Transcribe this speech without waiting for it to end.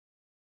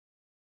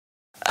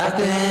I've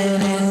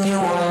been in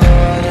your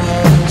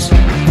waters.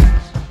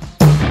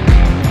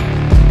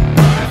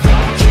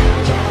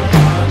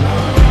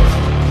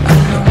 I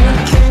know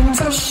I came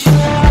for sure.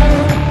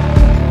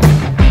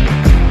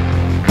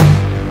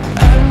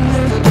 I've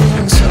never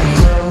been so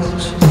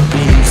close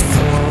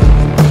before.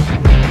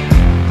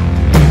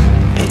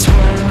 It's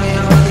one way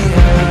or the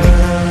other.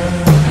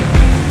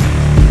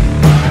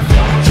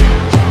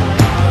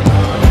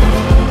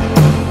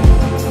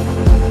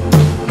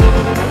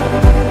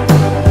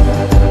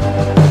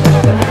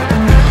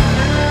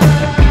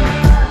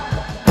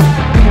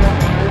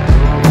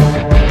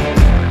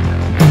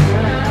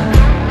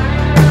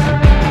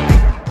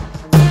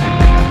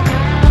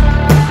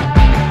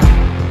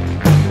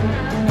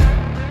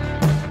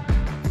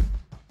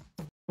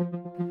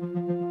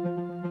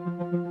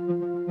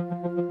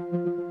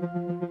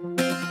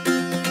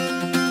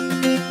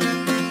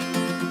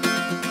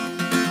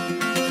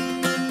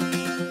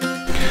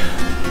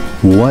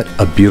 What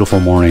a beautiful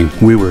morning.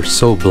 We were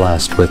so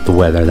blessed with the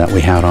weather that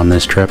we had on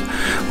this trip.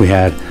 We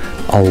had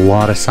a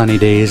lot of sunny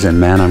days, and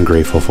man, I'm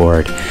grateful for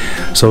it.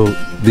 So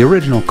the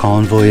original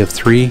convoy of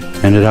 3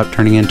 ended up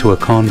turning into a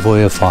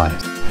convoy of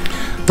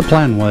 5. The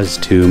plan was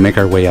to make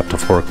our way up to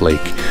Fork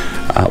Lake.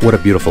 What a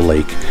beautiful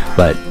lake.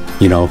 But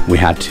you know, we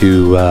had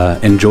to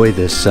enjoy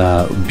this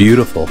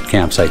beautiful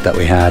campsite that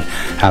we had,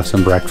 have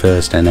some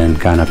breakfast, and then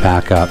kind of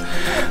pack up.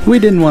 We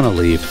didn't want to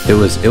leave. It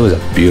was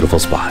a beautiful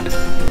spot.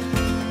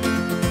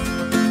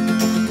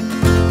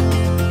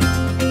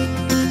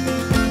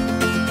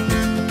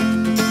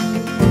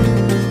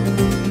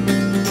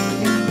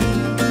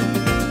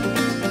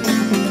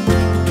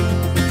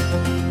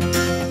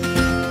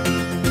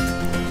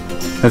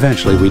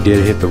 Eventually we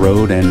did hit the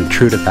road, and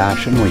true to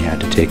fashion, we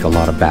had to take a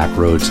lot of back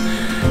roads.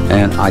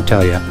 And I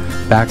tell you,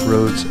 back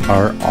roads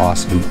are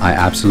awesome. I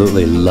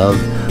absolutely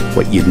love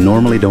what you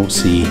normally don't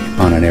see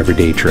on an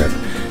everyday trip.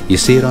 You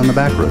see it on the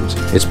back roads.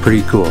 It's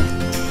pretty cool.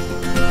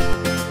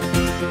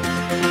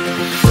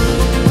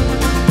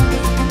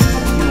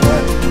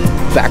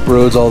 Back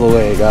roads all the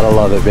way, gotta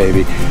love it,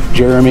 baby.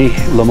 Jeremy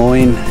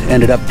Lemoyne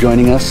ended up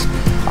joining us.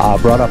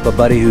 Brought up a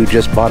buddy who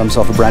just bought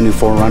himself a brand new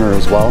 4Runner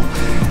as well.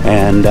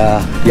 And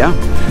yeah,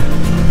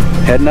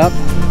 heading up,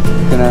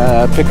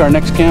 gonna pick our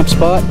next camp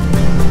spot.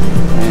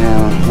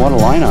 And what a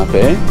lineup,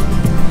 eh?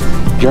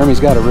 Jeremy's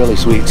got a really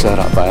sweet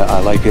setup. I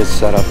like his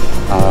setup.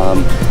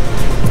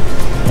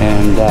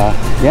 And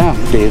yeah,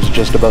 Dave's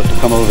just about to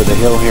come over the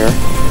hill here.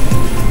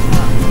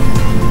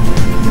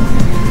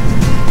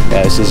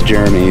 Yeah, this is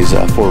Jeremy's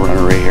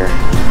 4Runner right here.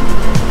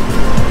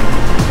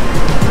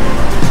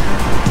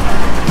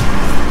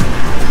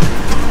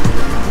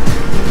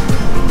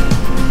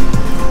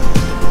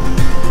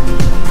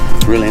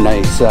 Really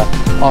nice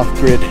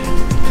off-grid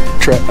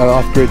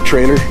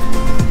trailer,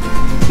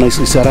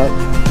 nicely set up,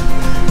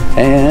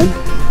 and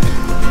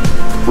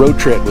road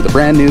trip with a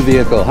brand new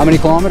vehicle. How many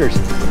kilometers?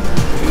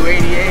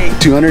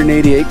 288.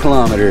 288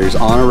 kilometers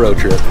on a road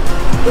trip.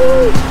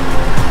 Woo.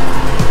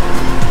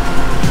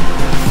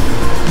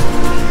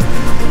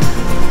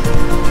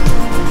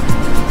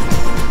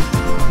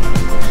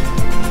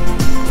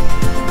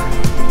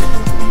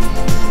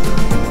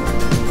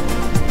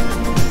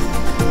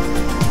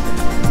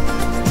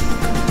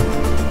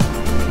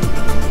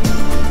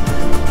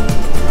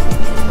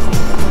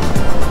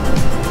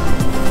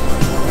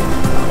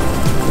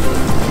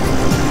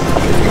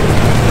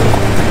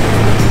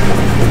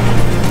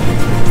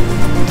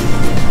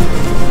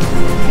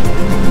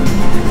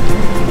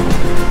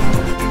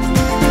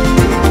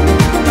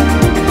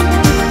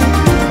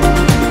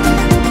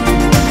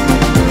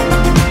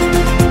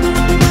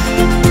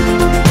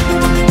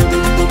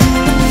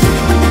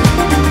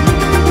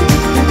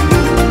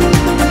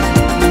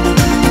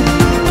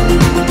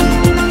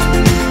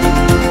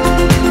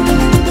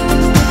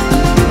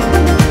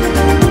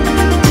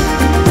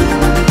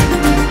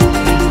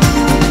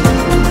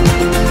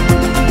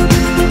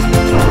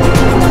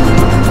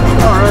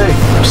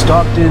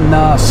 Stopped in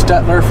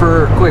Stettler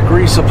for a quick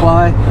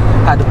resupply.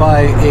 Had to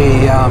buy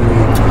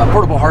a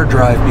portable hard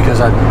drive because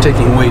I'm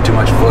taking way too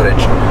much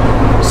footage.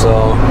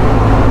 So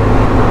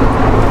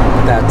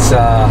that's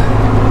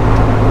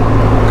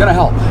gonna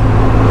help,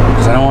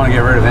 because I don't want to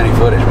get rid of any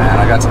footage, man.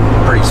 I got some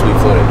pretty sweet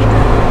footage.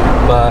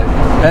 But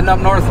heading up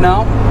north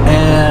now,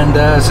 and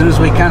as soon as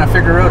we kind of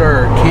figure out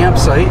our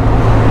campsite,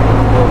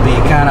 we'll be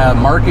kind of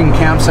marking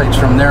campsites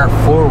from there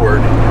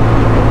forward.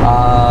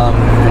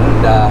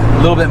 And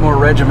a little bit more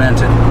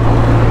regimented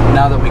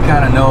now that we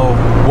kind of know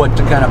what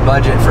to kind of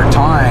budget for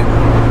time.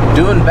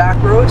 Doing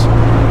back roads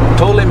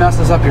totally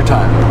messes up your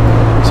time.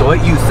 So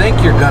what you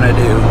think you're gonna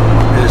do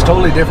is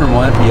totally different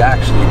from what you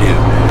actually do.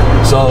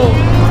 So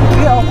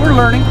yeah, we're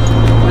learning.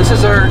 This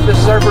is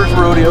our first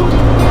rodeo,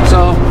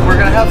 so we're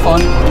gonna have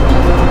fun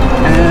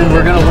and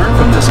we're gonna learn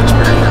from this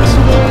experience.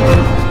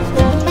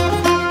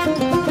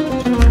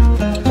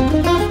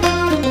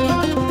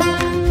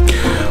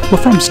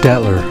 Well, from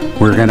Stettler,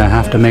 we're going to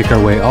have to make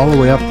our way all the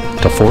way up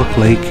to Fork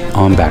Lake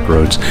on back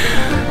roads.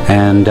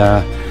 And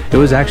it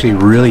was actually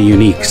really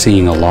unique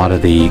seeing a lot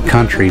of the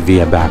country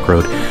via back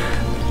road.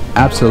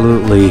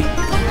 Absolutely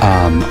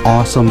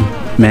awesome,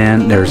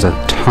 man. There's a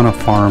ton of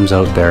farms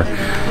out there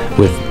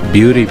with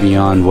beauty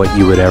beyond what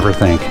you would ever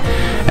think,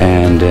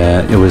 and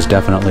it was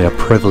definitely a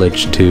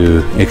privilege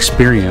to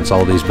experience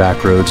all these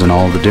back roads and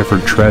all the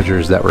different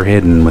treasures that were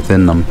hidden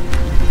within them.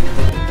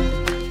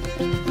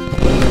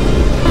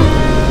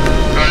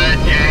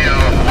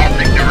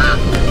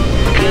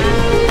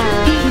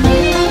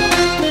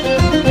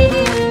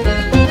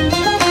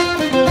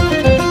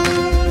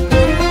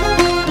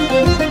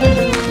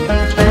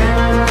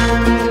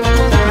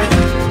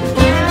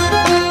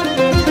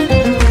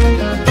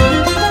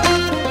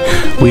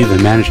 We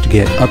even managed to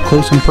get up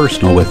close and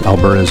personal with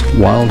Alberta's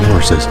wild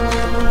horses.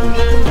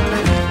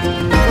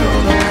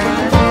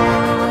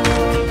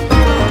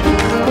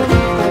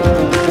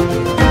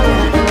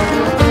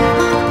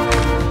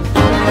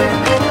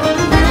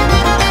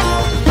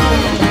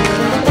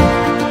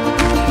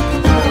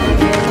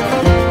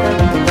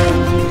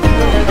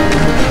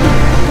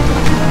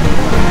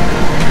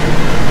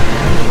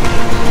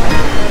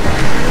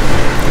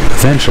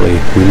 Eventually,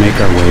 we make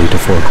our way to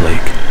Fork Lake.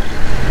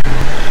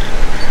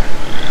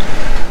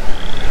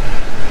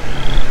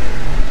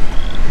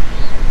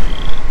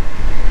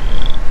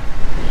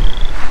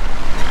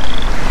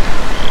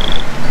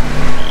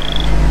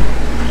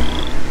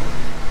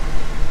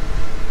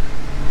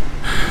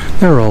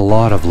 There are a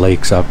lot of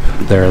lakes up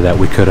there that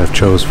we could have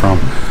chose from,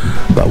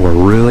 but we're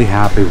really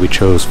happy we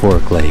chose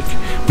Fork Lake.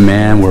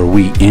 Man, were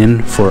we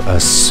in for a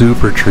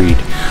super treat.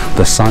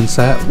 The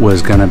sunset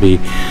was going to be,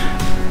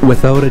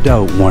 without a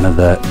doubt, one of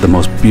the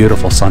most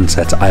beautiful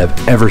sunsets I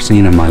have ever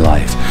seen in my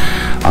life.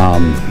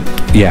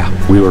 Yeah,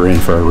 we were in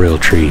for a real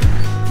treat.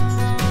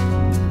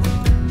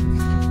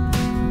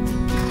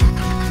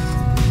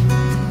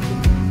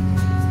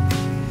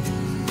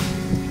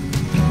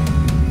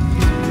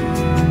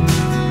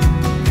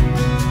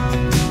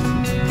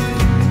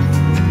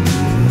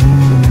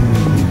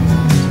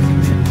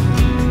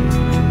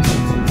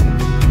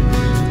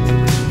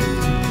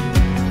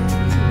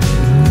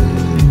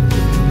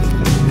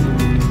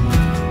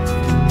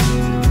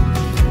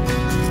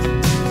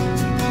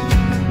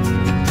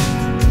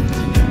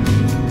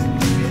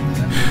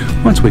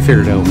 Once we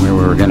figured out where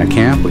we were going to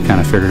camp, we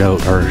kind of figured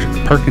out our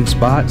parking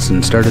spots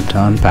and started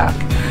to unpack.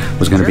 It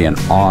was going to be an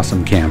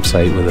awesome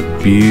campsite with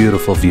a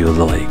beautiful view of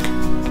the lake.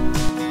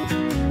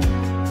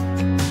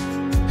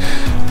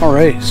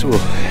 Alright, so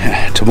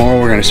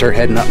tomorrow we're going to start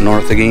heading up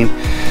north again,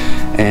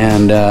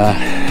 and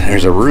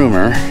there's a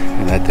rumor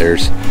that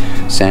there's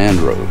sand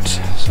roads,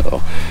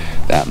 so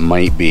that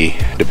might be,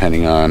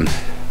 depending on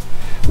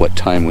what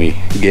time we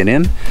get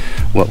in,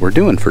 what we're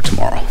doing for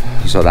tomorrow.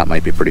 So that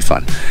might be pretty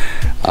fun.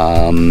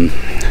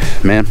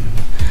 Man,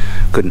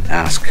 couldn't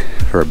ask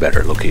for a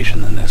better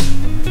location than this.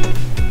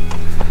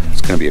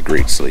 It's gonna be a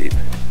great sleep.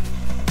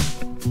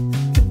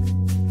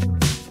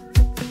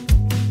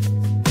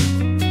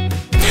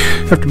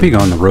 After being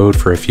on the road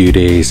for a few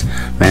days,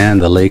 man,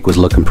 the lake was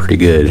looking pretty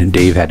good, and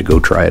Dave had to go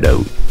try it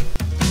out.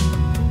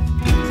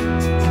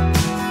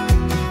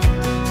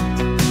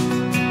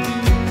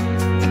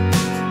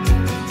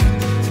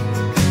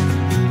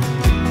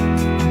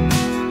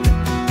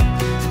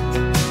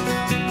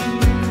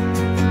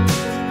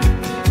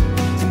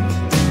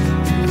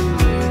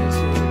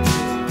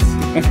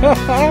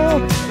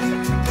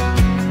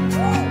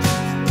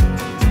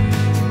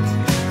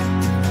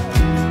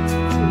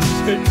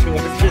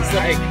 It's just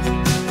like,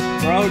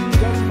 bro,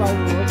 just by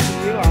the looks of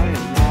you, I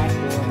am not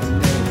going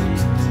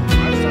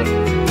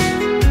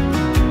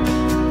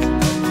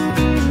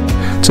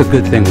to. It's a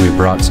good thing we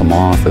brought some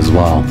off as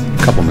well. A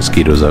couple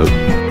mosquitoes out.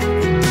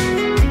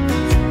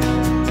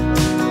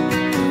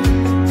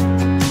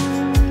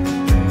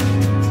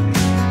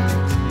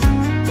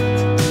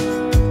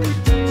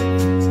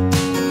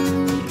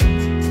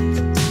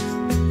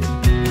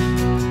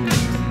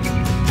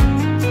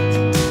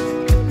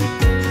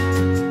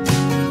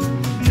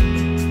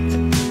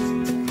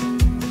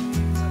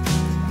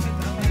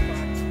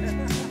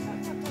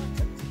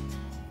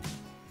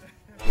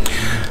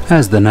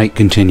 As the night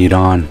continued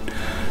on,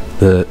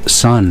 the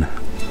sun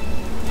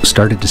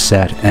started to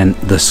set and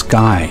the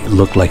sky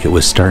looked like it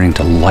was starting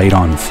to light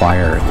on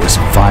fire. It was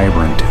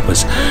vibrant. It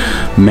was,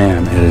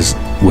 man, it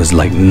was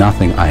like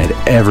nothing I had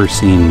ever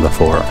seen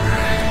before.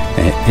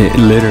 It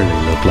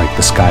literally looked like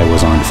the sky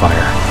was on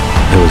fire.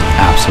 It was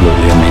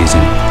absolutely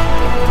amazing.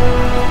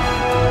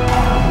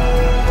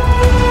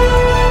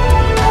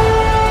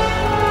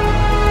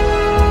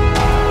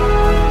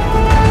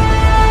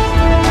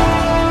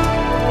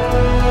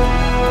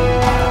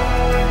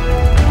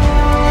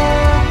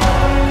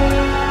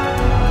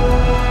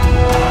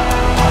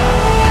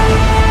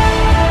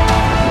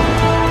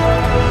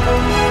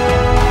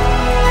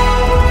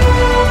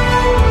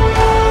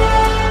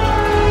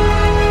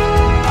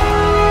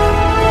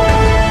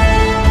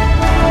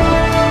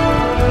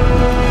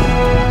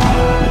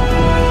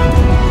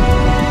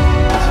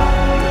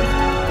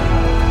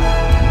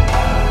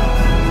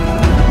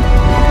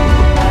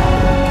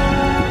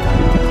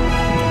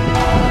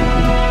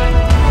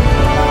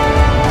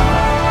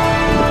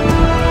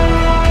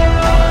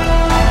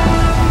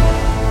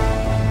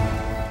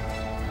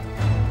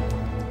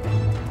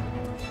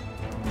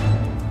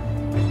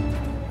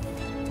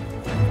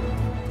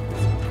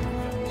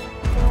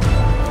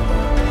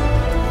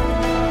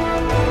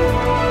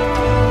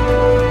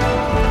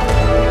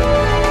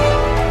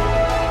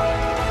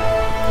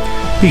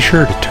 Be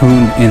sure to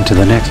tune into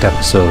the next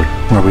episode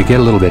where we get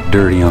a little bit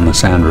dirty on the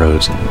sand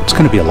roads. It's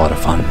going to be a lot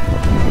of fun.